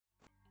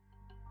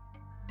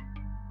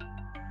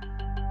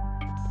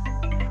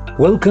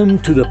Welcome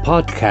to the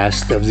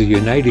podcast of the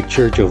United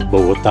Church of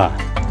Bogota.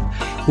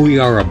 We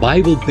are a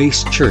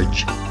Bible-based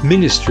church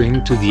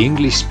ministering to the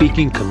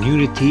English-speaking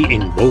community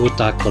in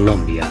Bogota,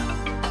 Colombia.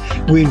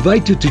 We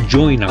invite you to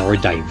join our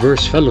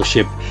diverse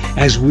fellowship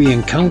as we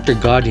encounter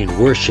God in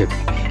worship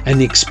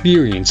and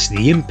experience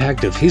the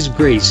impact of His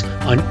grace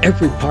on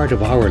every part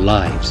of our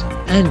lives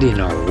and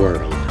in our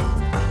world.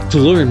 To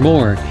learn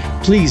more,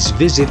 please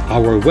visit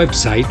our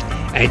website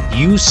at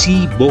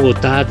ucbogota.org.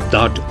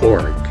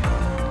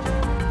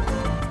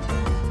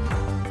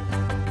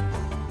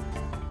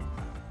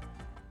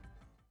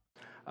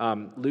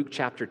 Luke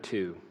chapter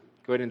 2.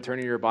 Go ahead and turn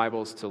in your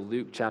Bibles to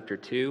Luke chapter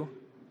 2.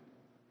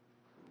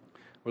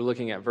 We're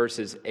looking at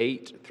verses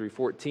 8 through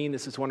 14.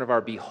 This is one of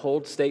our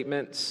behold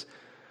statements,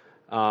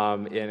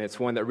 and it's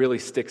one that really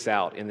sticks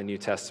out in the New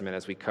Testament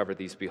as we cover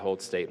these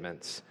behold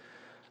statements.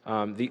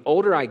 The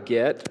older I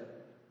get,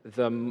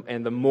 the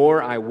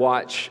more I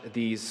watch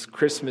these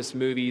Christmas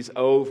movies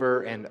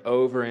over and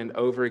over and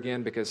over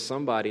again, because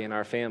somebody in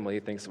our family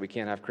thinks that we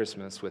can't have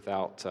Christmas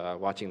without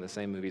watching the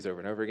same movies over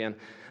and over again.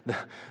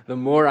 The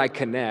more I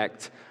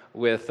connect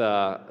with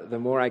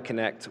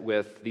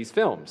these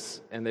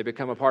films, and they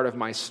become a part of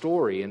my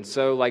story. And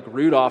so, like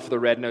Rudolph the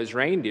Red-Nosed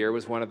Reindeer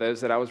was one of those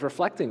that I was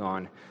reflecting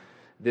on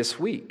this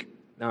week.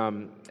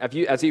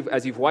 As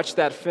you've watched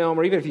that film,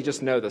 or even if you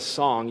just know the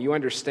song, you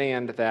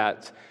understand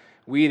that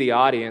we, the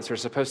audience, are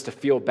supposed to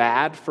feel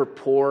bad for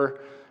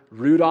poor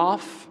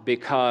Rudolph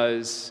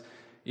because,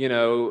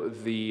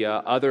 the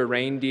other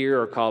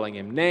reindeer are calling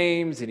him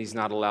names and he's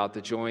not allowed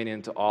to join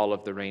into all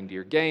of the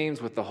reindeer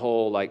games with the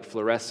whole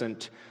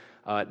fluorescent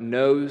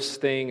nose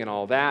thing and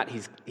all that.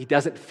 He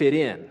doesn't fit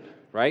in,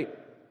 right?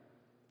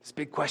 This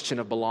big question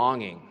of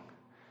belonging.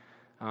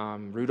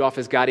 Rudolph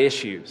has got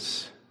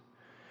issues.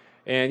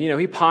 And,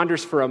 he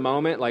ponders for a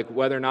moment,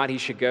 whether or not he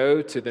should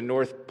go to the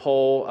North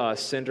Pole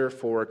Center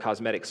for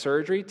Cosmetic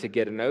Surgery to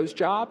get a nose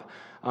job.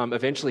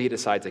 Eventually, he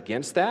decides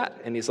against that,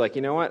 and he's like,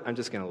 you know what, I'm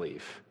just going to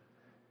leave.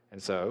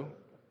 And so,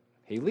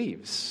 he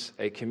leaves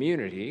a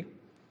community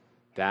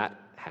that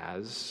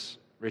has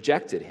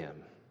rejected him.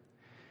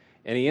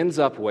 And he ends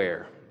up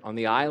where? On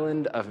the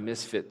island of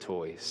misfit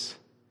toys.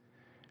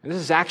 And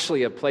this is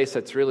actually a place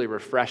that's really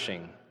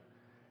refreshing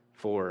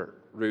for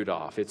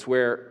Rudolph. It's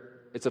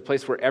a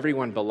place where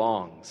everyone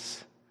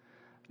belongs.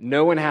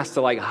 No one has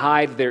to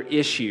hide their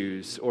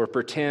issues or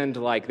pretend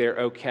like they're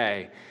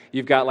okay.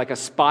 You've got a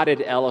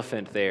spotted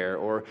elephant there,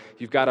 or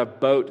you've got a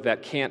boat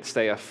that can't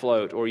stay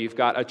afloat, or you've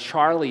got a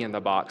Charlie in the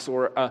box,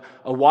 or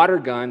a water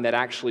gun that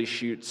actually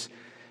shoots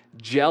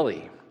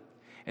jelly.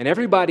 And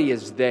everybody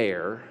is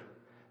there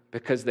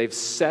because they've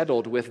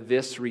settled with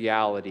this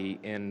reality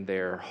in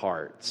their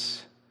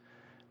hearts.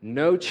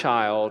 No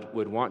child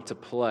would want to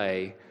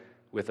play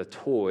with a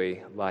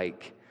toy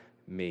like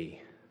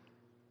me.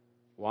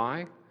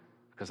 Why?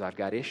 Because I've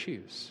got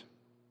issues.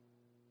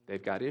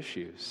 They've got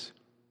issues.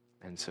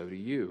 And so do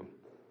you.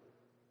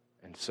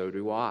 And so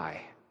do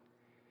I.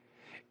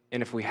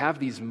 And if we have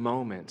these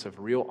moments of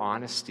real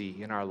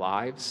honesty in our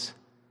lives,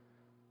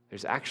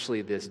 there's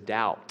actually this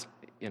doubt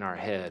in our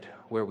head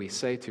where we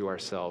say to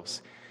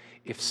ourselves,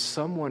 if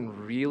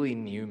someone really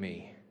knew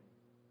me,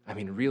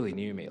 really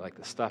knew me,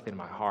 the stuff in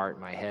my heart,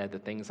 my head, the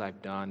things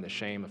I've done, the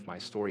shame of my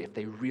story, if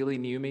they really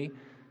knew me,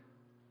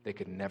 they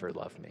could never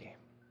love me.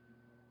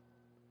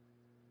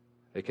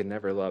 They could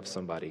never love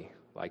somebody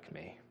like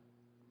me.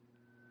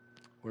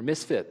 We're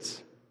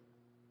misfits.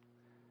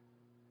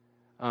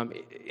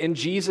 In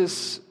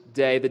Jesus'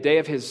 day, the day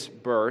of his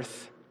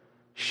birth,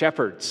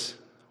 shepherds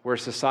were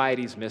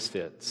society's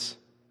misfits.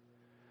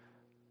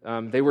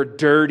 They were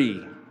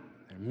dirty,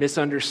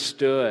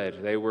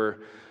 misunderstood. They were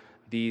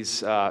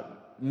these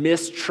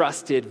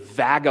mistrusted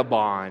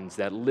vagabonds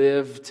that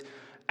lived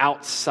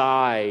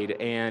outside,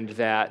 and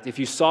that if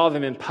you saw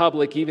them in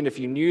public, even if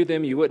you knew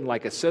them, you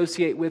wouldn't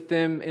associate with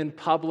them in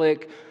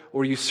public,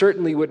 or you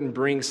certainly wouldn't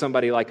bring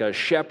somebody like a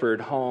shepherd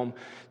home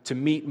to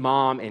meet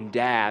mom and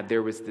dad.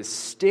 There was this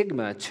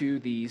stigma to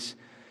these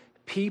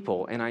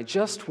people, and I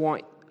just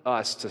want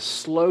us to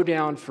slow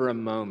down for a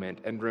moment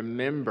and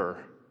remember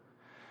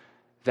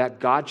that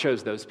God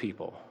chose those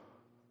people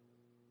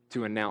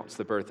to announce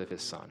the birth of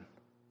his son.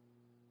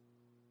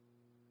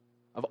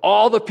 Of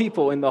all the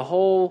people in the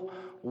whole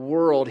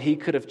world he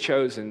could have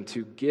chosen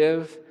to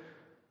give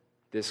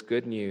this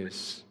good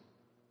news,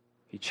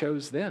 he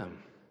chose them.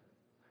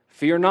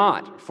 Fear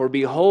not, for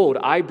behold,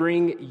 I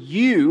bring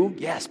you,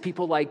 yes,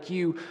 people like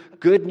you,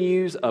 good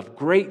news of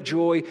great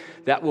joy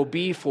that will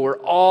be for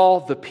all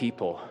the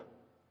people.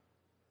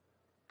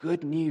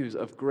 Good news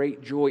of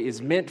great joy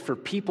is meant for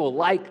people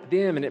like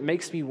them, and it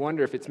makes me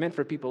wonder, if it's meant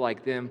for people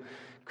like them,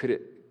 could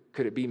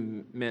it be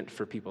meant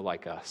for people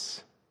like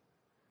us?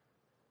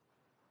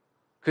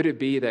 Could it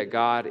be that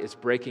God is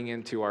breaking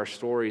into our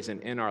stories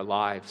and in our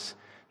lives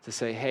to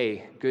say,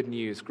 hey, good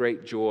news,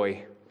 great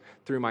joy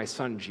through my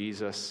son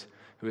Jesus,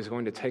 who is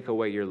going to take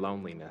away your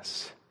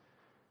loneliness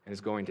and is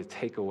going to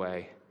take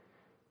away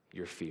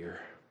your fear?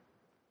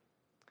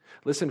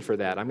 Listen for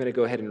that. I'm going to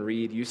go ahead and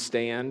read. You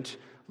stand,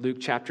 Luke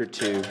chapter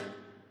 2,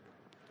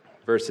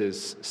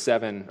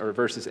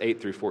 verses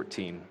 8 through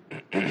 14.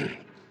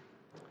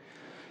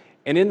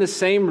 And in the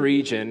same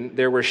region,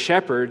 there were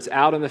shepherds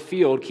out in the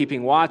field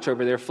keeping watch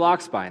over their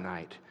flocks by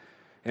night.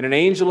 And an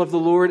angel of the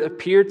Lord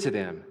appeared to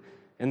them,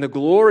 and the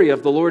glory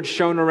of the Lord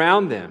shone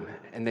around them,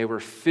 and they were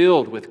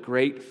filled with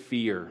great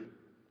fear.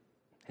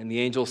 And the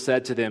angel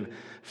said to them,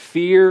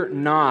 "Fear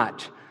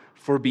not,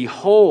 for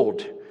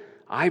behold,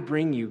 I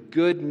bring you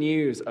good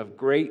news of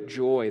great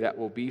joy that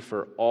will be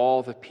for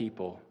all the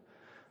people.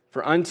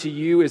 For unto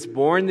you is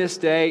born this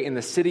day in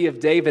the city of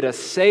David a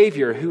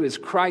Savior, who is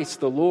Christ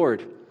the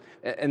Lord.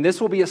 And this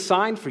will be a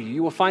sign for you.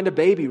 You will find a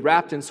baby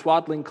wrapped in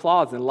swaddling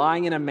cloths and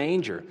lying in a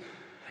manger."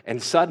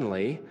 And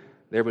suddenly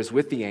there was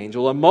with the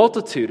angel a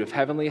multitude of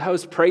heavenly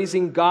hosts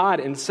praising God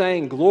and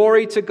saying,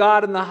 "Glory to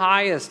God in the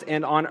highest,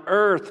 and on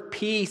earth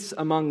peace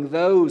among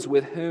those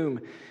with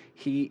whom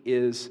he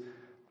is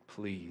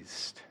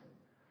pleased."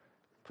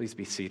 Please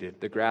be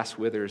seated. The grass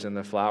withers and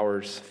the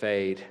flowers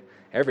fade.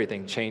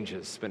 Everything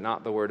changes, but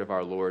not the word of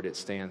our Lord. It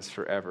stands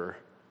forever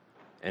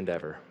and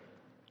ever.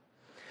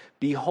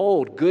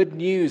 Behold, good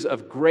news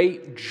of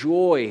great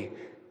joy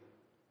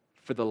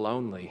for the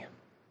lonely.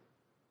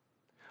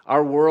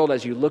 Our world,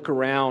 as you look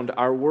around,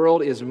 our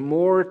world is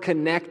more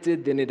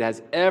connected than it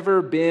has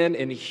ever been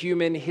in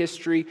human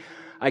history.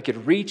 I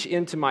could reach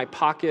into my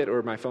pocket,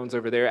 or my phone's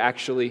over there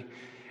actually,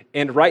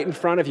 and right in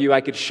front of you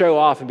I could show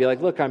off and be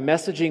like, "Look, I'm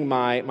messaging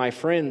my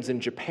friends in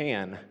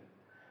Japan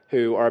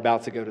who are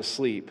about to go to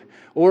sleep."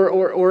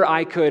 Or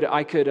I could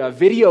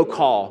video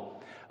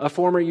call a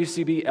former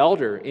UCB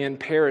elder in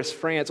Paris,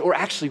 France. Or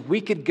actually,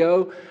 we could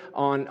go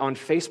on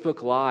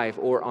Facebook Live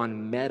or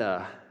on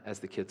Meta, as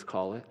the kids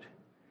call it,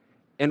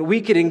 and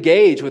we could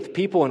engage with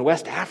people in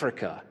West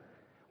Africa.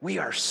 We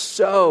are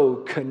so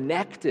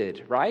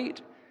connected,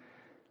 right?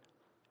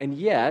 And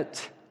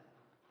yet,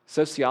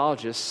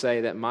 sociologists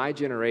say that my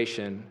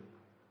generation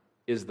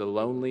is the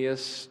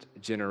loneliest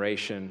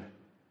generation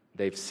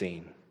they've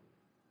seen.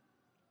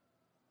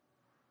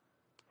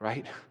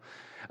 Right?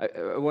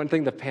 One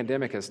thing the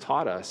pandemic has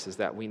taught us is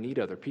that we need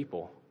other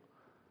people.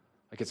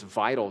 Like, it's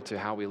vital to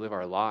how we live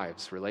our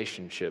lives,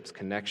 relationships,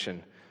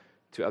 connection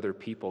to other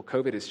people.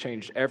 COVID has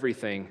changed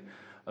everything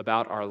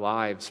about our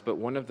lives, but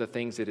one of the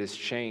things it has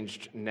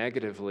changed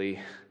negatively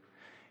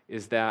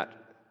is that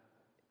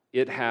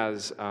it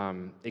has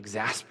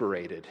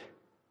exasperated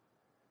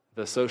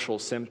the social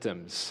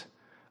symptoms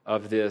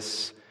of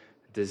this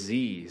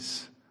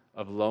disease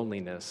of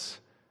loneliness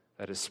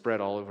that has spread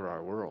all over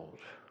our world.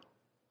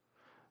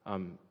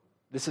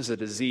 This is a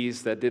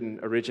disease that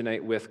didn't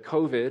originate with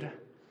COVID.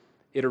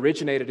 It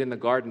originated in the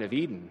Garden of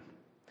Eden.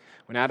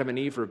 When Adam and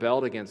Eve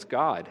rebelled against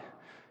God,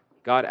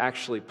 God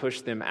actually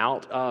pushed them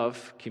out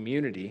of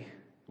community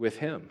with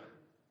Him.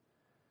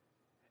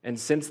 And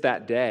since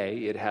that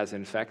day, it has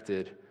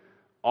infected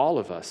all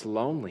of us.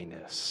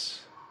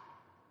 Loneliness.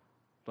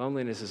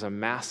 Loneliness is a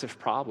massive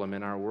problem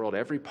in our world,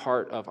 every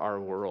part of our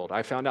world.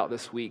 I found out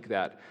this week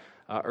that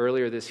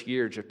earlier this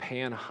year,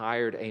 Japan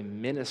hired a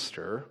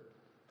minister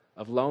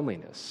of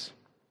loneliness.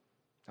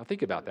 Now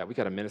think about that. We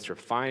got a minister of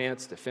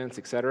finance, defense,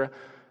 etc.,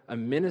 a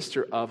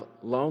minister of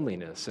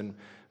loneliness. And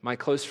my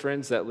close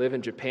friends that live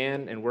in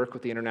Japan and work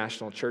with the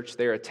International Church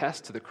there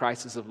attest to the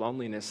crisis of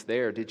loneliness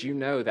there. Did you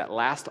know that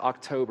last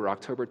October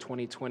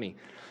 2020,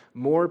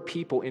 more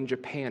people in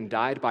Japan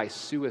died by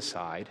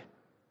suicide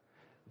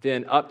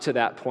than up to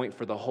that point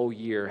for the whole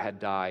year had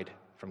died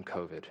from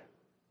COVID?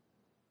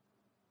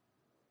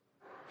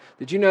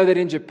 Did you know that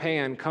in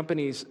Japan,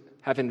 companies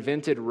have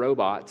invented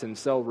robots and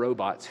sell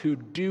robots who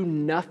do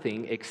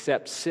nothing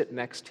except sit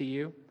next to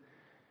you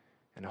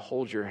and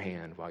hold your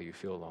hand while you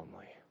feel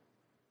lonely?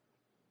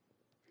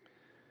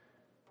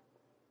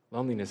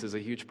 Loneliness is a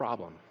huge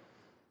problem.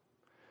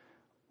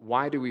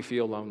 Why do we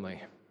feel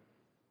lonely?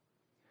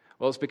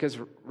 Well, it's because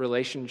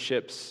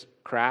relationships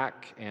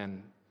crack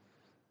and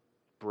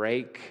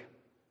break.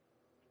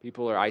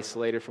 People are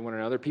isolated from one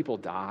another. People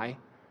die.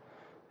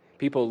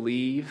 People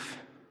leave.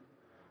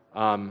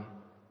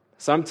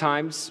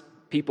 Sometimes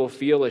people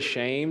feel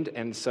ashamed,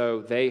 and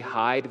so they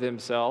hide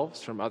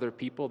themselves from other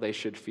people they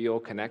should feel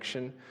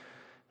connection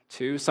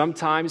to.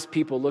 Sometimes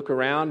people look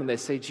around and they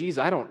say, "Geez,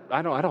 I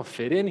don't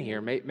fit in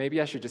here. Maybe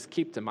I should just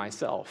keep to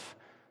myself."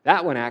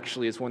 That one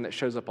actually is one that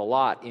shows up a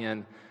lot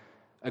in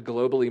a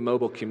globally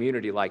mobile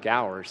community like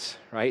ours,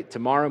 right?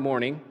 Tomorrow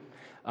morning,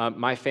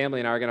 my family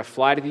and I are going to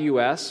fly to the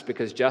U.S.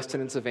 because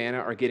Justin and Savannah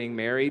are getting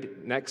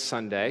married next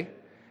Sunday.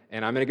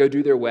 And I'm going to go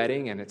do their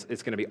wedding, and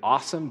it's going to be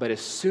awesome. But as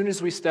soon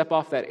as we step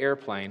off that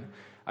airplane,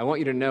 I want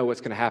you to know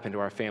what's going to happen to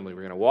our family.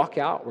 We're going to walk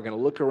out, we're going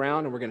to look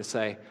around, and we're going to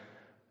say,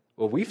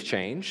 well, we've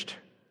changed,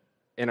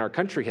 and our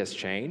country has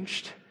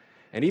changed.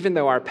 And even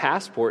though our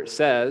passport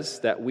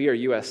says that we are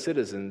U.S.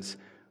 citizens,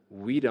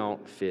 we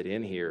don't fit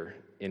in here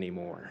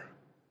anymore.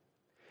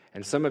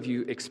 And some of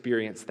you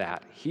experience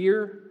that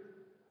here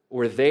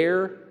or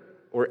there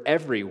or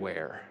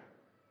everywhere.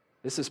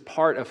 This is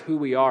part of who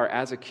we are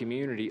as a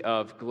community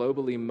of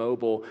globally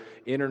mobile,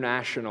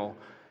 international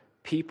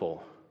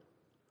people.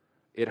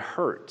 It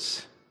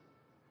hurts.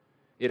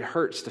 It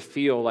hurts to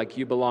feel like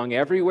you belong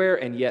everywhere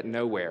and yet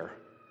nowhere.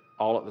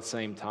 all at the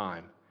same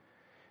time.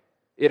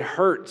 It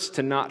hurts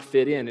to not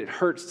fit in. It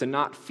hurts to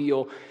not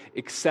feel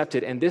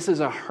accepted. And this is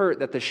a hurt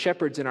that the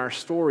shepherds in our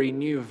story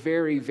knew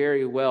very,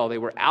 very well. They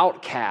were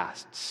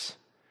outcasts,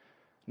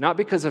 not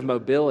because of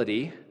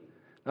mobility,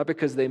 not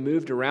because they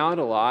moved around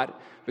a lot,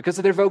 because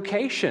of their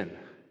vocation,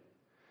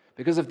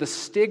 because of the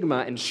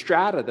stigma and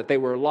strata that they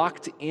were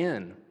locked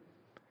in.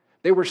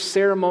 They were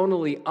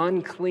ceremonially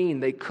unclean.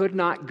 They could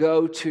not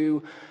go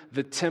to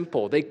the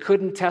temple. They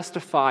couldn't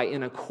testify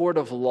in a court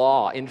of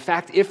law. In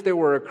fact, if there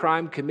were a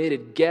crime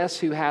committed, guess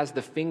who has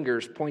the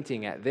fingers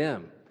pointing at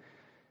them?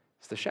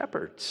 It's the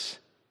shepherds.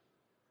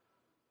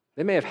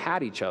 They may have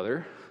had each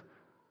other,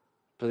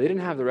 but they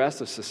didn't have the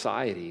rest of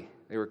society.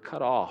 They were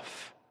cut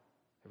off.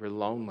 They were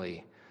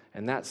lonely.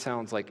 And that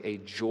sounds like a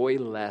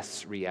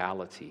joyless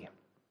reality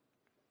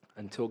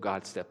until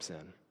God steps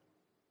in.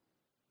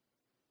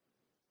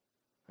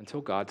 Until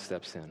God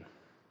steps in.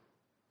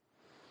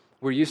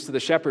 We're used to the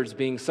shepherds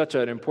being such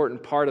an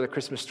important part of the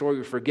Christmas story,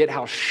 we forget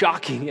how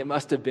shocking it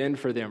must have been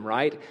for them,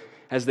 right?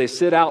 As they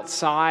sit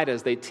outside,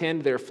 as they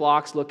tend their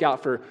flocks, look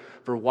out for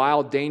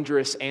wild,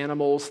 dangerous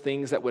animals,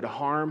 things that would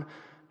harm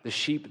the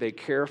sheep they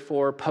care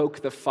for,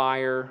 poke the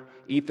fire,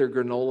 eat their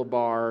granola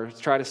bars,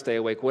 try to stay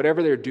awake,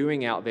 whatever they're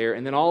doing out there,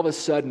 and then all of a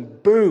sudden,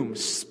 boom,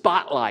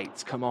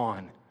 spotlights come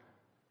on.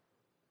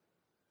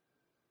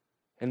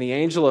 And the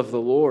angel of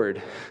the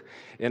Lord,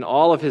 in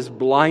all of his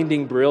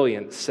blinding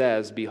brilliance,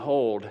 says,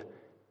 "Behold,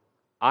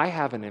 I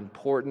have an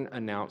important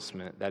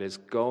announcement that is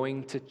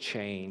going to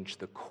change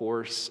the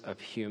course of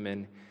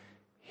human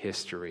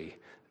history.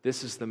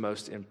 This is the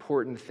most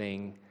important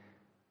thing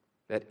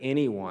that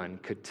anyone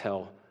could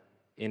tell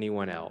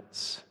anyone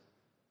else.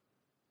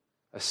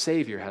 A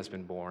Savior has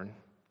been born.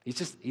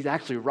 He's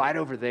actually right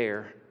over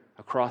there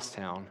across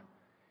town.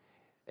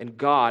 And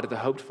God, the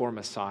hoped-for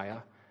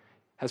Messiah,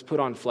 has put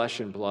on flesh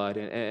and blood,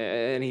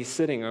 and he's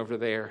sitting over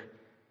there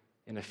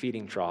in a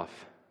feeding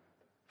trough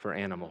for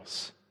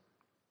animals."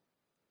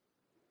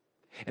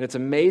 And it's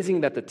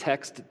amazing that the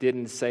text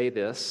didn't say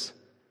this,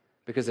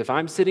 because if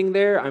I'm sitting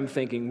there, I'm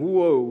thinking,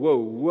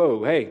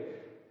 whoa, hey,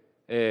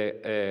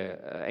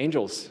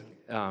 angels,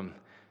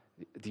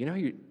 do you know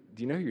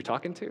who you're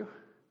talking to?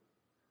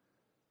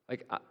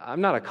 Like,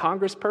 I'm not a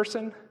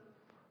congressperson.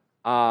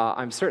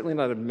 I'm certainly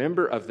not a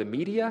member of the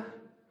media.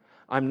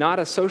 I'm not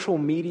a social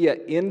media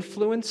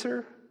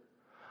influencer.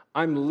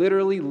 I'm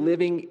literally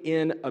living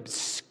in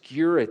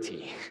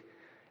obscurity,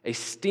 a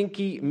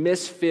stinky,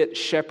 misfit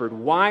shepherd.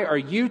 Why are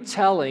you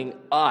telling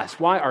us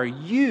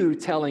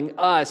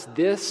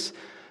this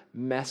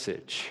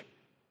message?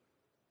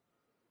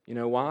 You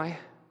know why?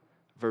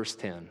 Verse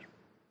 10.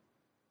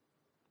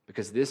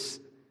 Because this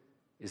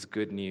is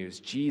good news.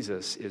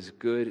 Jesus is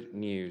good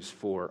news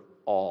for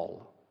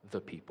all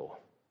the people.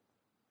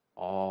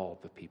 All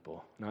the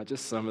people. Not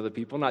just some of the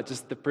people, not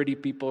just the pretty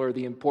people or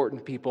the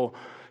important people.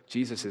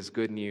 Jesus is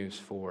good news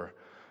for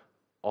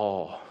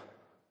all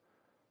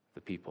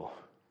the people.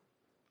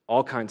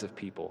 All kinds of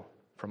people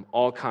from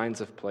all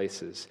kinds of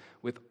places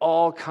with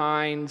all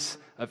kinds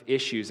of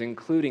issues,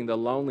 including the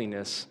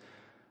loneliness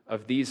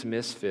of these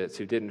misfits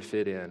who didn't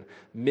fit in.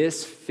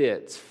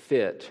 Misfits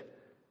fit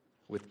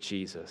with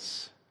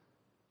Jesus.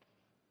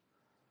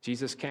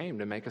 Jesus came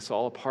to make us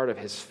all a part of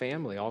his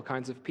family, all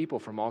kinds of people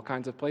from all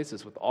kinds of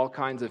places with all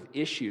kinds of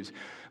issues.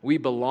 We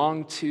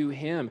belong to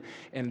him,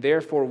 and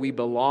therefore we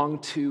belong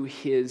to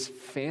his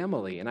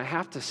family. And I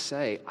have to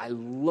say, I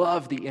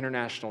love the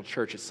International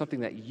Church. It's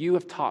something that you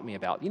have taught me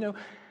about. You know,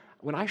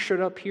 when I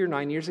showed up here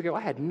 9 years ago, I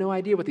had no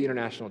idea what the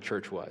International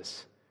Church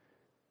was.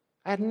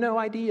 I had no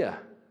idea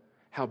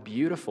how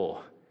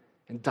beautiful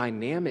and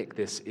dynamic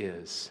this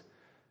is.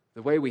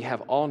 The way we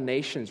have all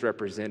nations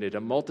represented, a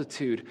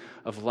multitude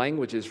of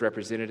languages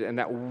represented, and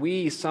that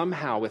we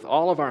somehow, with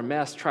all of our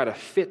mess, try to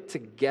fit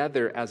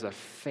together as a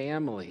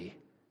family.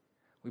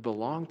 We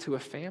belong to a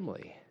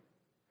family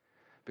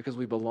because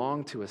we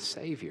belong to a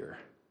Savior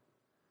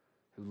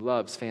who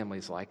loves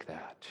families like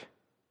that.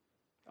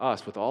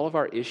 Us, with all of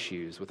our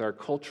issues, with our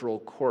cultural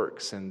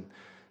quirks and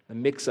the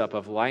mix-up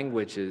of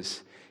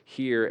languages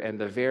here and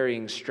the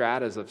varying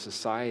stratas of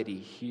society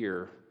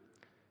here,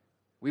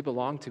 we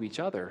belong to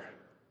each other.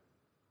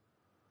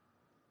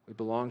 We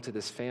belong to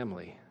this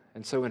family.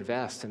 And so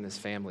invest in this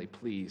family,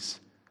 please.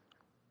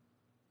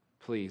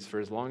 Please, for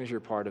as long as you're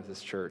part of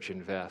this church,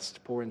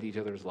 invest. Pour into each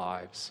other's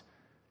lives.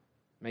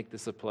 Make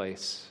this a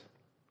place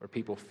where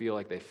people feel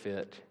like they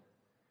fit,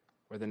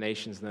 where the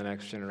nations and the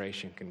next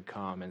generation can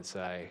come and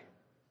say,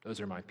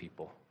 those are my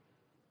people.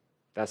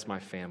 That's my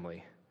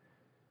family,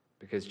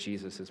 because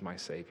Jesus is my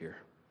Savior.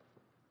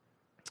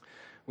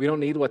 We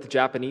don't need what the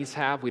Japanese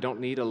have. We don't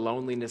need a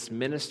loneliness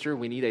minister.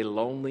 We need a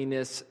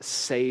loneliness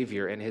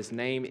Savior, and his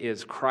name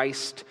is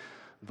Christ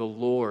the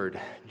Lord.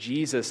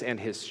 Jesus and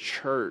his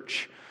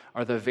church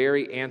are the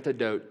very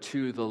antidote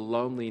to the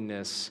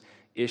loneliness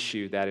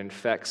issue that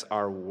infects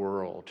our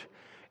world.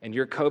 And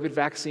your COVID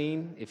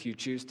vaccine, if you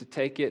choose to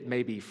take it,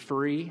 may be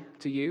free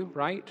to you,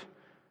 right?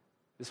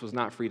 This was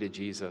not free to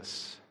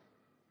Jesus.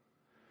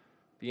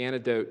 The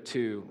antidote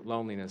to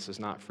loneliness is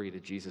not free to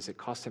Jesus. It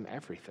cost him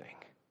everything.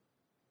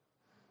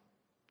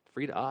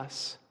 free to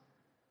us.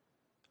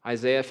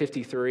 Isaiah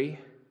 53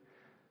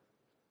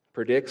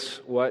 predicts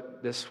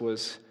what this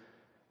was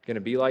going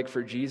to be like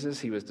for Jesus.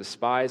 He was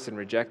despised and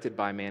rejected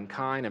by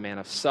mankind, a man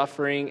of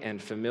suffering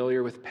and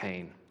familiar with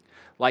pain.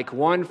 Like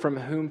one from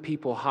whom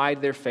people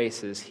hide their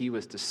faces, he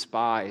was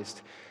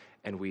despised,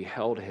 and we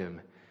held him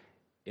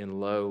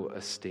in low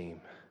esteem.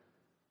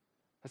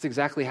 That's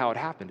exactly how it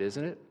happened,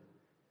 isn't it?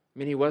 I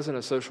mean, he wasn't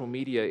a social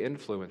media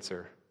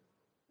influencer.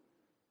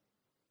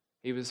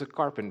 He was a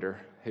carpenter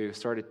who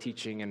started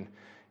teaching and,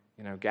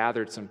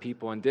 gathered some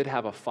people and did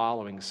have a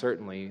following,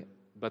 certainly,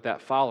 but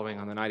that following,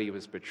 on the night he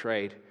was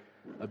betrayed,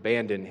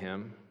 abandoned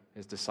him,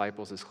 his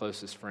disciples, his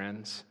closest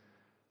friends.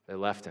 They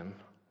left him.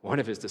 One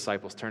of his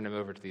disciples turned him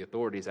over to the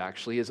authorities,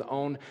 actually. His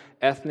own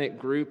ethnic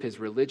group, his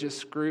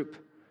religious group,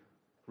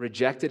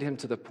 rejected him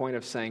to the point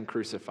of saying,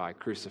 crucify,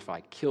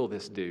 crucify, kill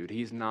this dude.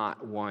 He's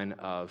not one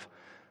of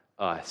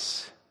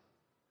us.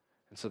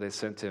 And so they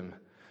sent him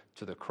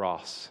to the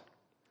cross.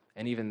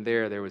 And even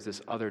there was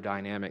this other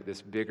dynamic,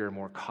 this bigger,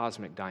 more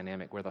cosmic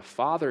dynamic, where the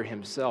Father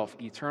himself,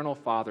 eternal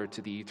Father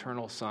to the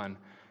eternal Son,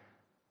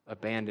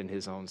 abandoned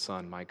his own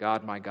Son. My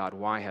God,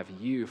 why have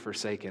you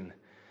forsaken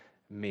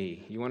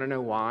me? You want to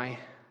know why?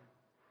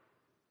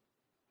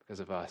 Because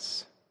of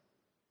us.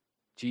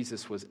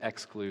 Jesus was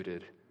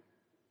excluded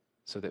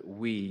so that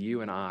we,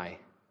 you and I,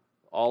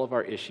 all of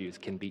our issues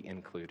can be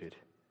included.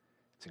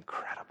 It's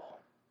incredible.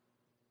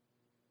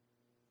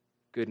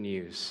 Good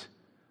news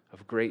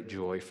of great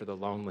joy for the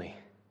lonely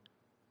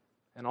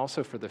and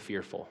also for the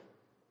fearful.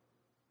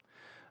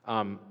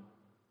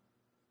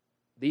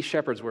 These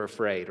shepherds were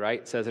afraid,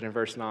 right? It says it in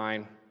verse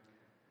 9.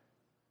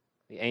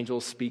 The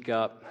angels speak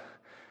up.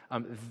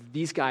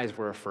 These guys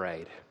were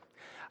afraid.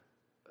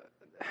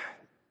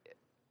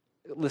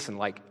 Listen,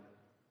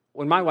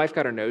 when my wife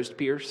got her nose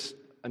pierced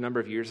a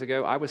number of years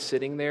ago, I was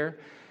sitting there,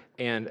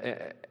 and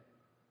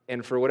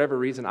for whatever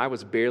reason, I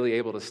was barely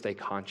able to stay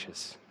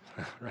conscious,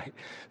 right?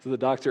 So the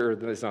doctor,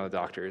 or it's not a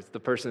doctor, it's the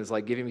person is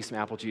giving me some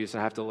apple juice,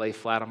 and I have to lay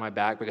flat on my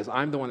back because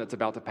I'm the one that's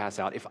about to pass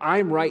out. If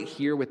I'm right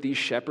here with these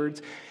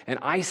shepherds and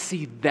I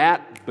see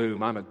that,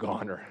 boom, I'm a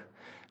goner.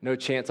 No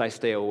chance I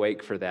stay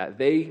awake for that.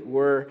 They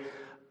were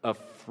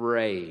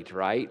afraid,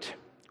 right?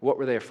 What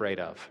were they afraid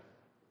of?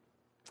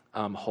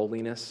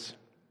 Holiness,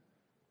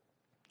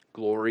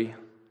 glory.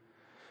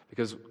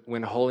 Because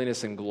when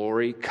holiness and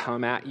glory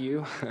come at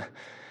you,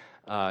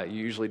 you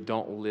usually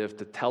don't live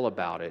to tell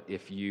about it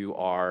if you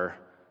are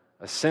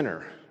a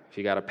sinner, if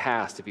you got a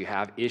past, if you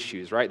have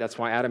issues, right? That's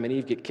why Adam and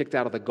Eve get kicked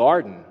out of the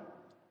garden.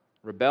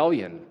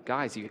 Rebellion.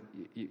 Guys,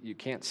 you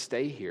can't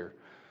stay here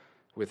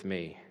with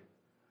me.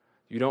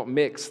 You don't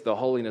mix the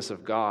holiness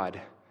of God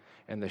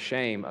and the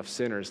shame of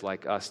sinners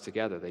like us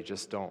together. They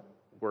just don't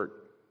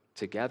work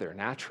together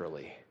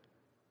naturally.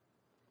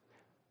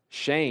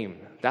 Shame,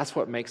 that's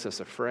what makes us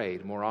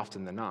afraid more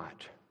often than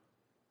not.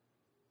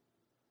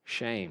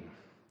 Shame.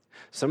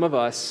 Some of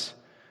us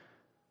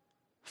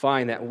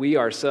find that we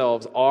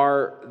ourselves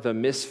are the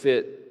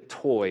misfit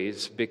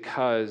toys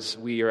because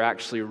we are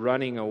actually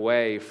running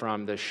away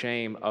from the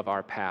shame of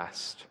our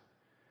past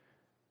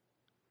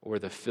or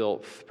the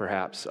filth,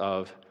 perhaps,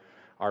 of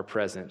our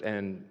present.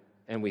 And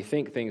we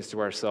think things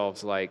to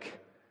ourselves like,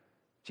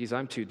 geez,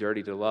 I'm too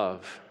dirty to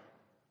love.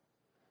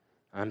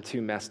 I'm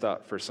too messed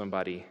up for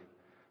somebody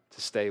to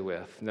stay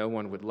with. No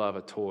one would love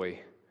a toy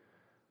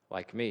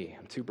like me.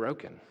 I'm too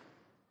broken.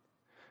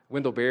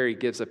 Wendell Berry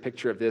gives a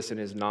picture of this in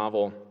his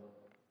novel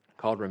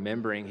called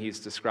Remembering. He's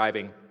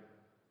describing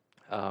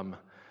a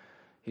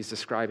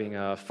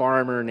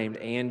farmer named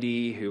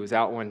Andy who was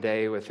out one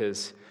day with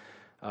his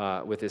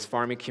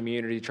farming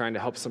community trying to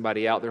help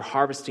somebody out. They're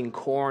harvesting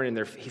corn,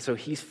 and so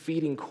he's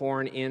feeding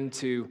corn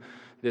into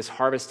this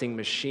harvesting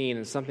machine,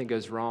 and something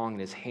goes wrong,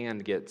 and his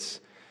hand gets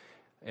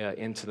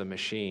into the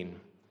machine,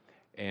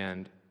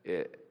 and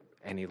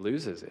he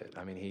loses it.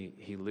 I mean,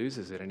 he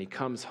loses it, and he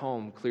comes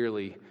home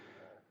clearly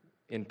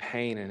in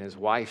pain, and his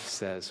wife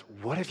says,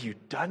 "What have you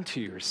done to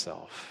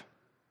yourself?"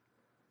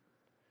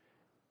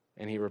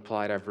 And he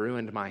replied, "I've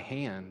ruined my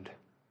hand."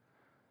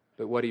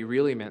 But what he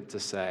really meant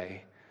to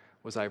say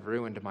was, "I've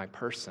ruined my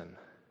person.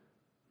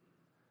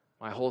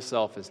 My whole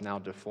self is now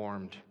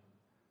deformed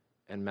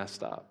and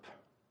messed up.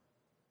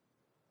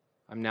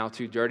 I'm now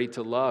too dirty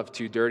to love,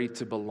 too dirty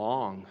to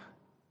belong."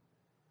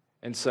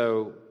 And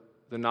so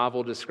the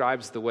novel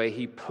describes the way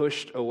he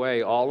pushed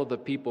away all of the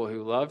people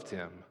who loved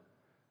him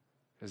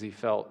because he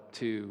felt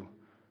too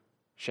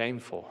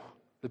shameful.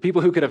 The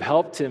people who could have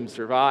helped him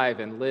survive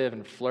and live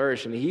and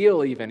flourish and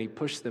heal even, he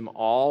pushed them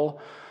all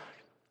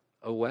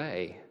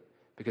away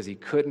because he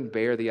couldn't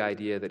bear the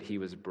idea that he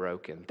was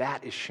broken.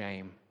 That is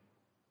shame.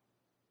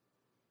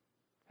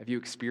 Have you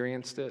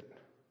experienced it?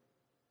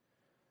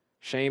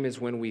 Shame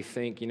is when we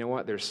think, you know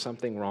what, there's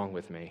something wrong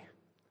with me.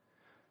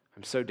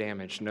 I'm so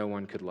damaged, no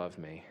one could love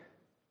me.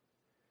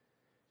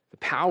 The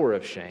power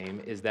of shame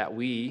is that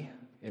we,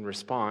 in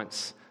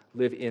response,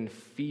 live in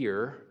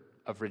fear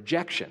of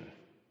rejection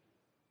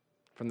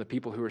from the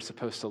people who are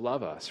supposed to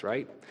love us,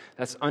 right?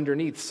 That's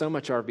underneath so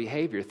much our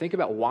behavior. Think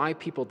about why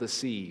people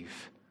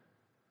deceive.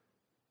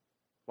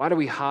 Why do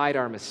we hide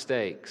our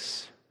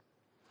mistakes?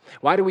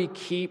 Why do we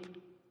keep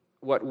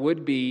what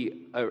would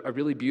be a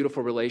really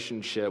beautiful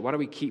relationship? Why do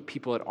we keep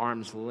people at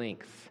arm's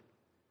length?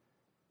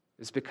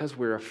 It's because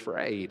we're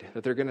afraid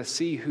that they're going to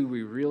see who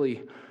we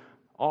really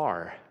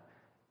are.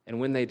 And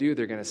when they do,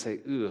 they're going to say,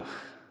 ugh,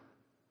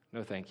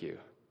 no thank you.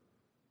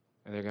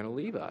 And they're going to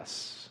leave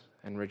us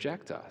and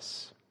reject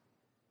us.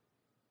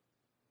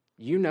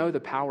 You know the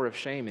power of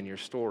shame in your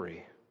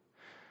story.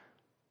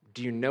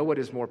 Do you know what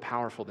is more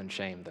powerful than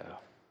shame, though?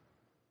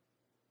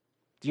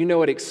 Do you know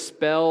what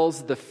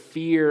expels the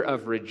fear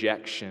of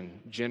rejection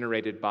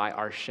generated by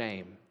our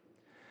shame?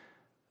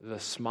 The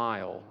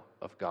smile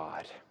of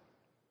God.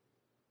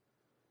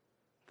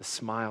 The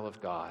smile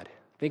of God.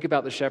 Think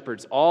about the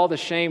shepherds. All the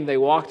shame they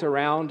walked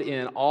around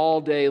in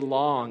all day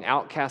long,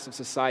 outcasts of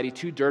society,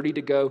 too dirty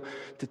to go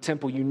to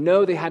temple. You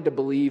know they had to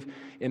believe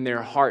in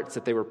their hearts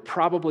that they were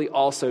probably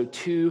also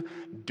too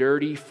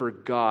dirty for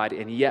God.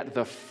 And yet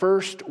the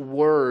first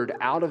word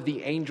out of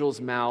the angel's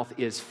mouth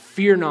is,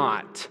 "Fear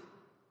not.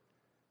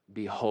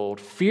 Behold,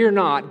 fear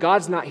not."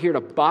 God's not here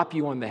to bop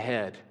you on the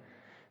head.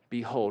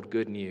 Behold,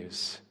 good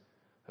news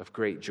of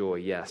great joy,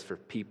 yes, for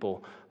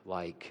people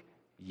like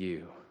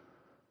you.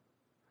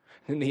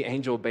 And the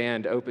angel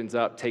band opens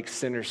up, takes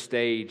center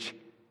stage,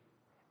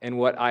 and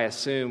what I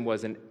assume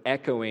was an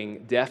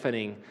echoing,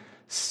 deafening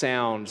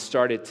sound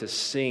started to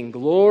sing,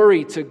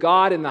 "Glory to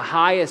God in the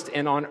highest,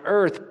 and on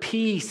earth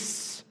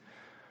peace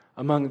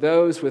among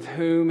those with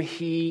whom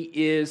he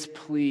is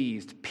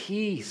pleased."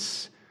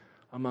 Peace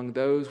among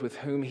those with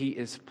whom he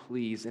is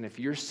pleased. And if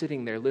you're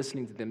sitting there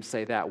listening to them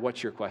say that,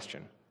 what's your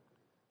question?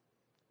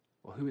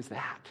 Well, who is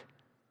that?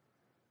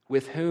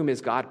 With whom is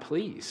God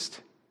pleased?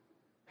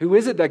 Who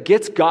is it that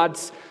gets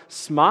God's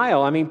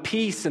smile? I mean,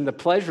 peace and the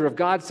pleasure of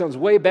God sounds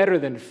way better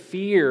than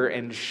fear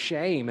and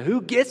shame.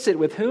 Who gets it?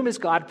 With whom is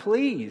God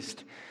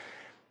pleased?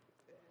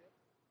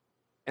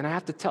 And I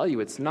have to tell you,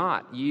 it's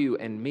not you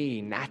and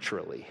me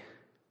naturally.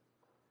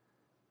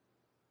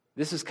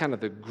 This is kind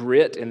of the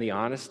grit and the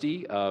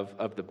honesty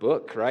of the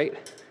book, right?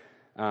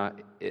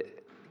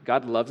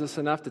 God loves us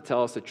enough to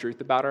tell us the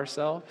truth about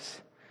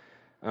ourselves.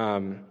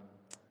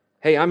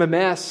 Hey, I'm a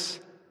mess.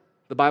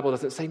 The Bible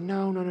doesn't say,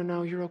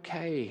 no, you're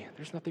okay.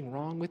 There's nothing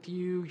wrong with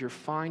you. You're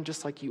fine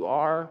just like you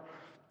are.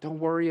 Don't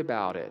worry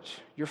about it.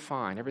 You're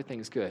fine.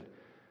 Everything's good.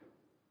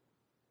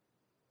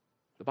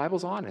 The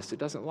Bible's honest. It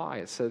doesn't lie.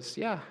 It says,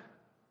 yeah,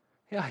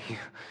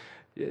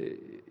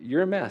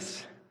 you're a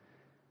mess.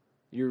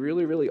 You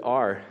really, really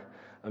are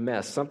a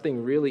mess.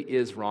 Something really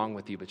is wrong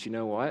with you. But you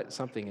know what?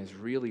 Something is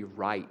really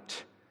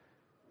right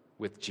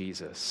with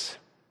Jesus.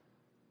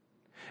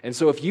 And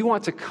so if you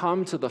want to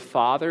come to the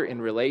Father in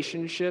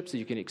relationship so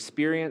you can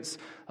experience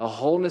a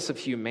wholeness of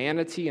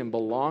humanity and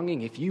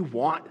belonging, if you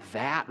want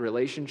that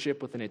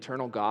relationship with an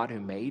eternal God who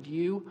made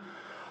you,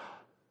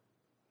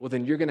 well,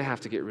 then you're going to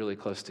have to get really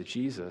close to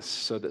Jesus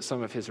so that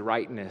some of his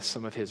rightness,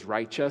 some of his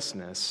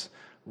righteousness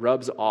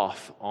rubs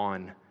off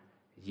on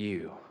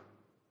you.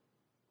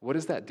 What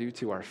does that do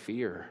to our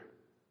fear?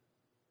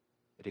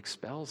 It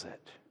expels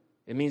it.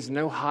 It means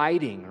no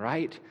hiding,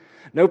 right?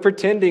 No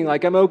pretending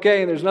like I'm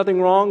okay and there's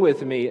nothing wrong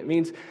with me. It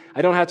means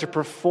I don't have to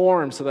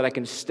perform so that I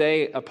can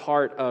stay a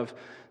part of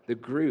the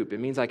group. It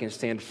means I can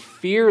stand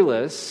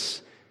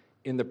fearless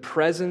in the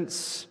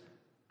presence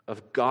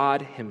of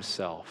God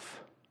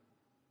himself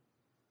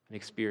and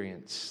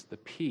experience the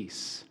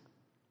peace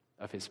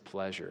of his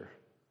pleasure.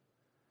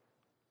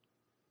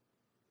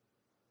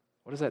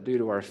 What does that do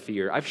to our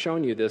fear? I've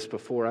shown you this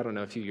before, I don't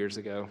know, a few years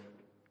ago.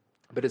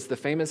 But it's the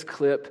famous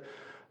clip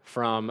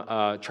from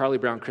Charlie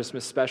Brown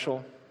Christmas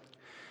Special,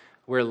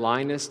 where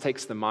Linus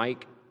takes the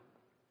mic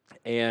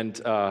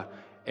and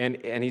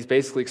he's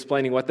basically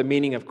explaining what the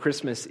meaning of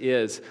Christmas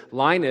is.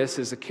 Linus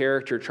is a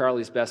character,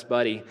 Charlie's best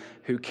buddy,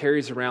 who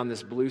carries around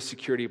this blue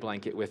security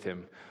blanket with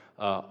him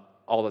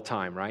all the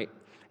time, right?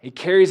 He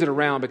carries it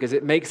around because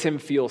it makes him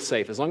feel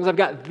safe. As long as I've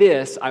got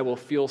this, I will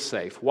feel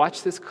safe.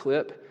 Watch this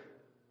clip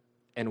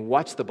and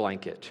watch the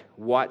blanket.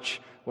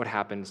 Watch what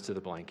happens to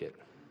the blanket.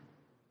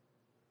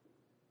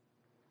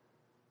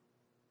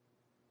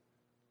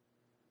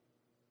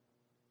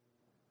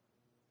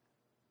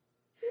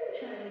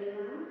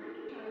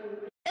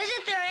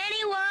 Isn't there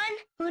anyone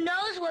who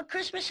knows what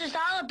Christmas is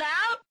all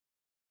about?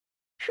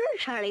 Sure,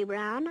 Charlie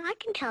Brown. I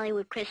can tell you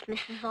what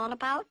Christmas is all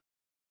about.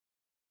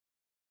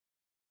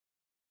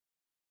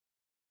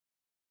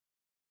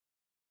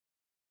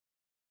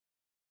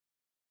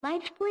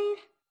 Lights, please.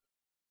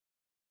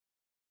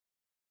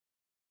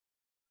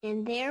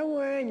 And there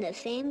were in the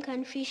same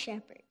country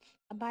shepherds,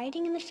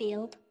 abiding in the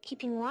field,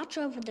 keeping watch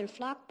over their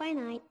flock by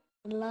night.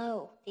 And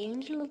lo, the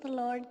angel of the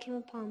Lord came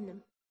upon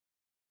them.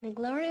 And the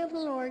glory of the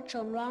Lord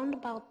shone round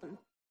about them.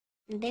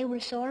 And they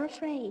were sore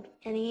afraid.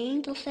 And the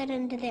angel said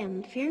unto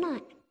them, Fear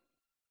not.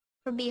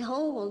 For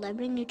behold, I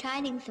bring you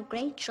tidings of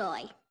great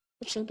joy,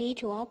 which shall be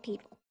to all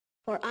people.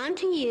 For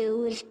unto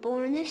you is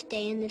born this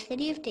day in the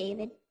city of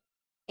David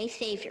a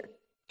Savior,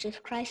 which is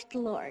Christ the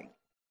Lord.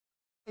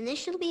 And this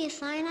shall be a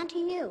sign unto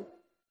you.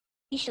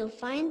 Ye shall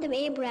find the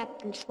babe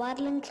wrapped in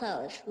swaddling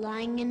clothes,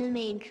 lying in a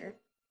manger.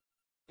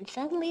 And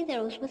suddenly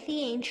there was with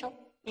the angel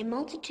a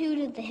multitude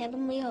of the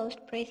heavenly host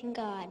praising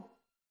God,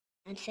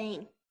 and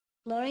saying,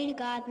 Glory to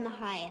God in the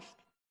highest,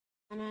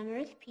 and on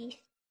earth peace,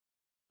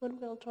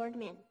 goodwill toward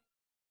men.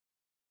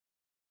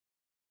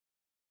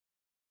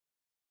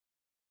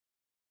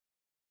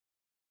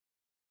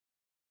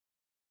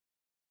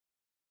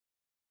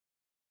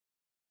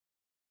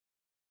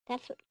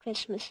 That's what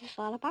Christmas is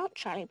all about,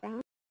 Charlie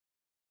Brown.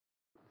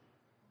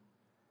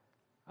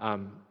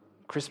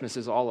 Christmas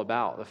is all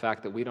about the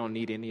fact that we don't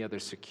need any other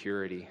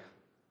security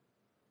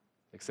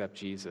except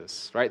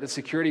Jesus, right? The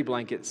security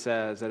blanket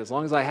says that as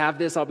long as I have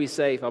this, I'll be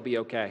safe, I'll be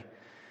okay.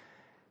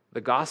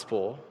 The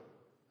gospel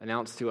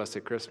announced to us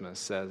at Christmas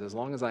says, as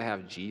long as I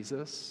have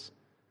Jesus,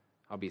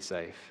 I'll be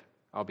safe,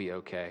 I'll be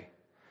okay.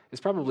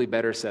 It's probably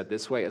better said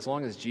this way, as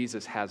long as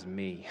Jesus has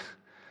me,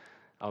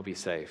 I'll be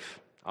safe,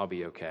 I'll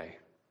be okay.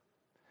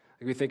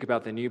 If we think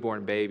about the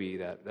newborn baby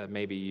that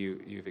maybe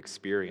you've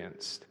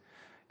experienced,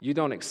 you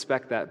don't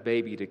expect that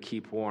baby to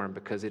keep warm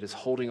because it is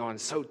holding on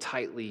so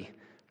tightly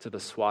to the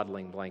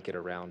swaddling blanket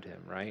around him,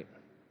 right?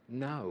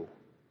 No.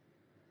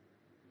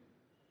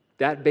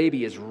 That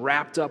baby is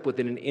wrapped up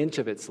within an inch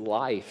of its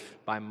life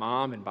by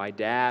mom and by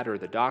dad or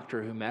the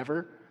doctor,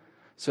 whomever,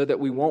 so that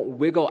we won't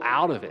wiggle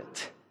out of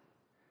it,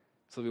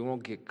 so we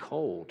won't get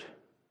cold.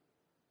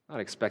 Not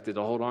expected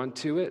to hold on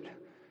to it.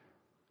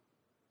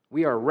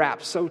 We are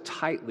wrapped so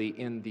tightly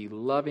in the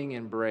loving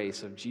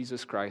embrace of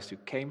Jesus Christ, who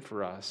came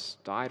for us,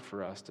 died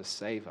for us to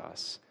save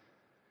us,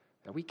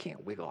 that we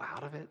can't wiggle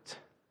out of it.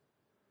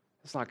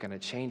 It's not going to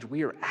change.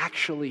 We are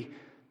actually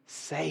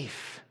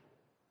safe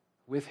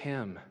with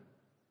Him.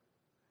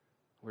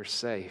 We're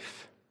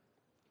safe.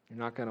 You're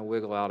not going to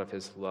wiggle out of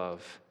His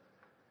love.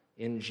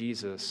 In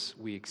Jesus,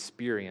 we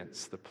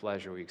experience the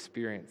pleasure, we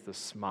experience the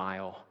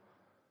smile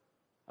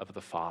of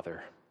the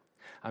Father.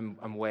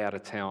 I'm way out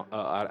of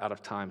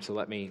time, so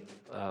let me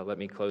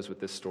close with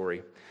this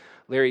story.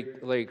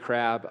 Larry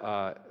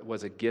Crabb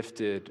was a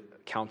gifted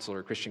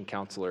counselor, Christian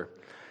counselor,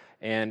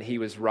 and he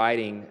was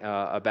writing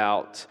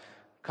about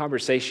a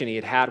conversation he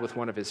had had with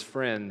one of his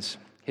friends.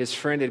 His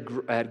friend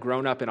had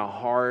grown up in a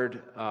hard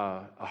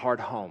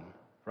home,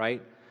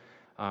 right?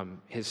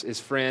 His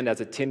friend, as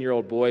a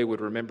 10-year-old boy,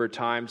 would remember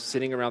times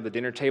sitting around the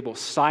dinner table,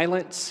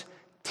 silence,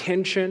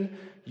 tension.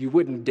 You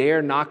wouldn't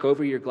dare knock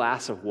over your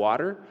glass of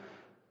water,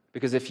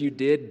 because if you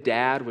did,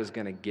 Dad was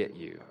going to get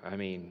you. I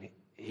mean,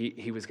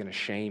 he was going to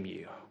shame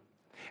you.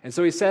 And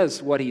so he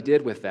says what he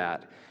did with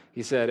that.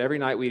 He said, every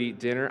night we'd eat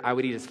dinner, I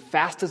would eat as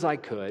fast as I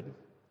could,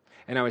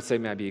 and I would say,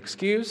 may I be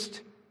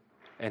excused?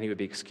 And he would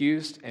be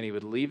excused, and he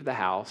would leave the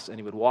house, and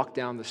he would walk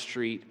down the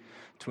street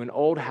to an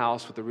old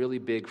house with a really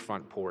big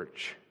front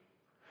porch.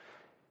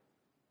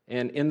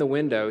 And in the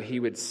window, he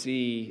would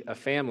see a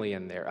family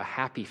in there, a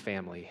happy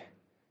family,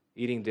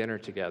 eating dinner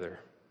together.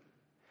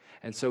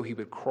 And so he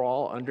would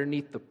crawl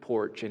underneath the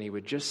porch, and he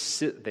would just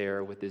sit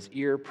there with his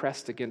ear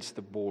pressed against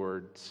the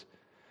boards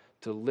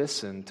to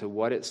listen to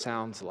what it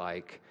sounds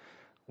like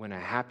when a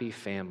happy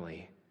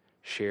family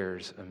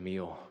shares a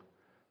meal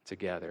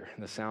together.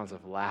 And the sounds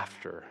of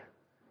laughter,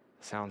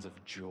 the sounds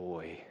of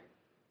joy.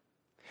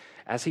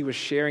 As he was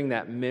sharing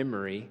that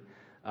memory,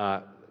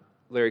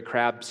 Larry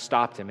Crabb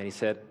stopped him and he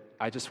said,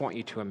 I just want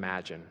you to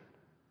imagine.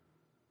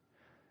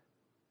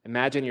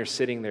 Imagine you're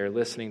sitting there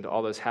listening to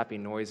all those happy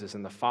noises,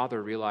 and the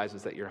father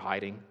realizes that you're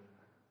hiding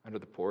under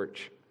the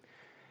porch.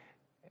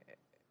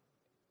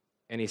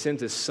 And he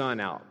sends his son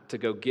out to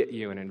go get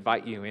you and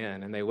invite you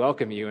in, and they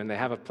welcome you, and they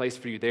have a place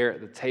for you there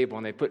at the table,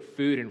 and they put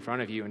food in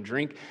front of you and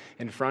drink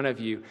in front of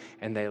you,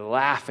 and they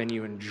laugh, and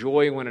you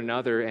enjoy one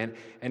another, and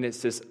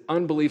it's this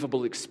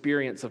unbelievable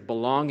experience of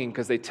belonging,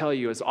 because they tell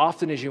you, as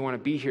often as you want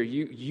to be here,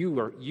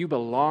 you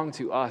belong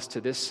to us,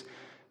 to this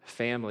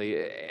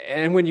family.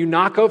 And when you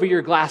knock over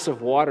your glass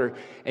of water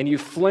and you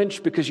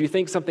flinch because you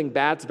think something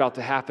bad's about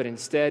to happen,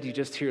 instead you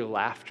just hear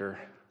laughter.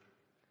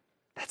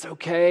 That's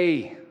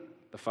okay,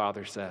 the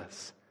father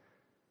says.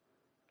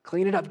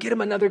 Clean it up. Get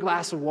him another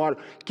glass of water.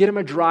 Get him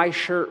a dry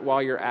shirt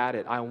while you're at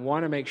it. I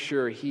want to make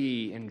sure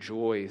he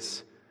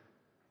enjoys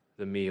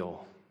the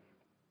meal.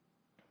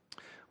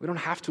 We don't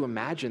have to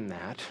imagine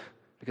that,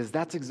 because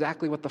that's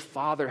exactly what the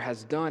Father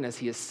has done as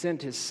He has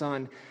sent His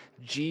Son,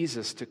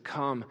 Jesus, to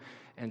come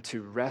and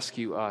to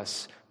rescue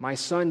us. My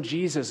son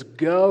Jesus,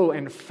 go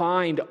and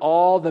find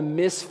all the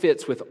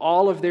misfits with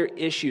all of their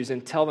issues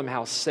and tell them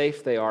how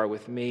safe they are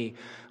with me,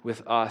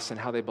 with us, and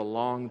how they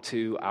belong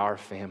to our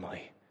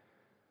family.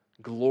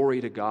 Glory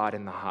to God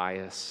in the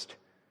highest.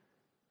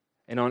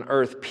 And on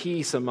earth,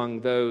 peace among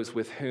those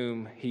with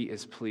whom He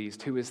is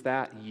pleased. Who is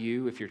that?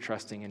 You, if you're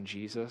trusting in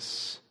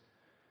Jesus.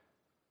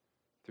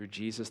 Through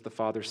Jesus, the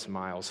Father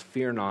smiles.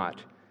 Fear not.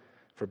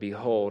 For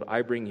behold,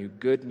 I bring you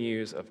good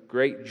news of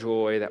great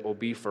joy that will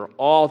be for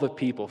all the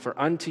people. For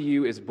unto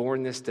you is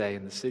born this day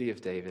in the city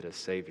of David a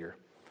Savior,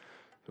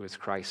 who is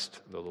Christ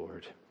the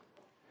Lord.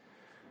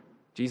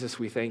 Jesus,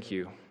 we thank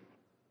you.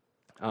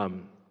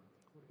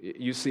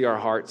 You see our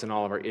hearts and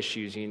all of our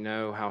issues. You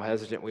know how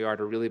hesitant we are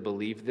to really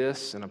believe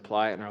this and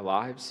apply it in our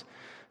lives.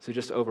 So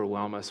just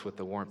overwhelm us with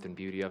the warmth and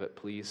beauty of it,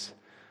 please,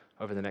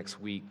 over the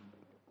next week.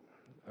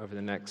 over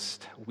the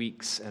next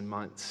weeks and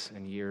months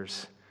and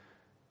years.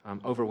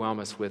 Overwhelm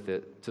us with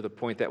it to the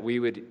point that we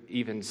would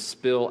even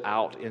spill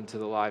out into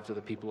the lives of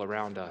the people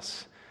around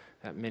us,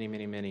 that many,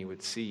 many, many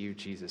would see you,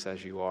 Jesus,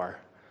 as you are,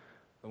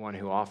 the one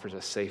who offers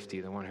us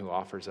safety, the one who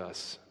offers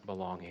us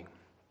belonging.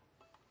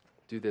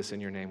 Do this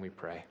in your name we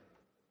pray.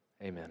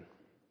 Amen.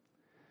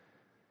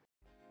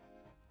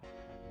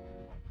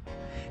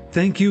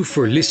 Thank you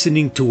for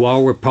listening to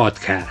our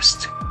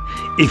podcast.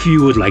 If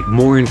you would like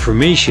more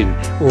information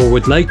or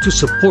would like to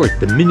support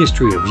the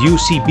ministry of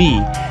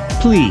UCB,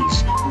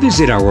 please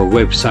visit our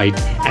website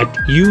at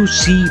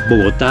ucbogota.org.